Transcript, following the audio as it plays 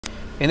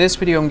In this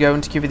video, I'm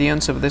going to give you the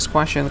answer of this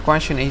question. The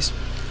question is,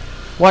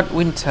 what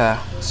winter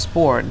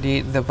sport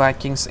did the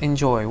Vikings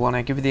enjoy? When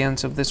I give you the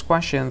answer of this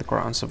question, the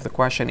correct answer of the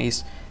question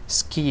is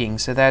skiing.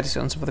 So that is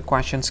the answer for the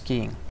question,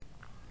 skiing.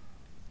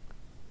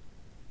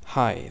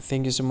 Hi,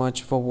 thank you so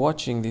much for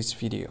watching this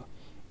video.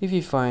 If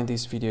you find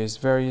this video is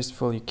very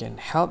useful, you can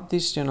help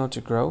this channel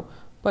to grow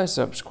by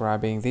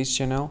subscribing this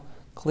channel.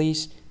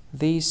 Please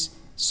this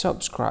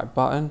subscribe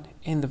button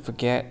and don't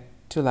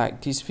forget to like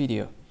this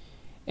video.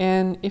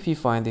 And if you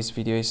find this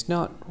video is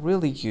not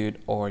really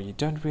good, or you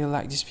don't really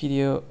like this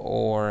video,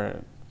 or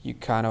you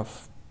kind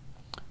of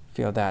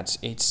feel that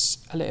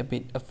it's a little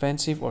bit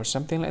offensive or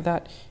something like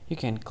that, you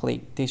can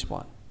click this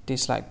one,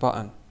 dislike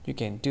button. You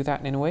can do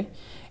that anyway.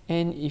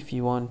 And if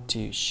you want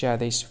to share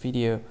this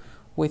video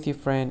with your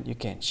friend, you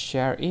can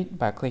share it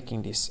by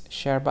clicking this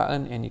share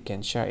button, and you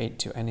can share it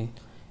to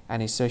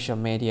any social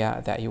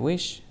media that you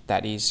wish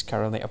that is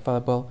currently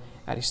available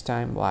at this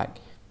time, like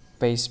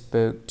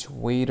Facebook,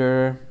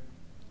 Twitter,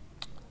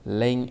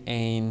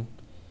 LinkedIn,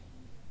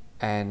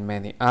 and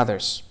many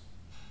others,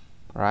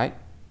 right?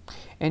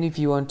 And if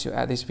you want to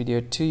add this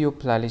video to your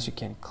playlist, you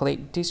can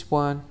click this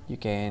one. You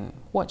can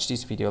watch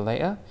this video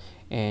later,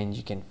 and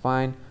you can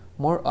find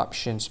more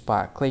options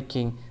by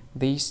clicking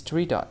these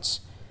three dots.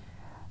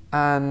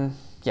 And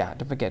yeah,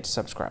 don't forget to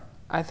subscribe.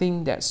 I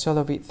think that's all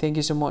of it. Thank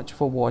you so much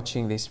for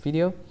watching this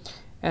video,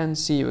 and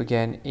see you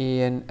again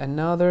in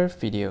another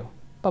video.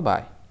 Bye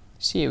bye.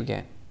 See you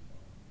again.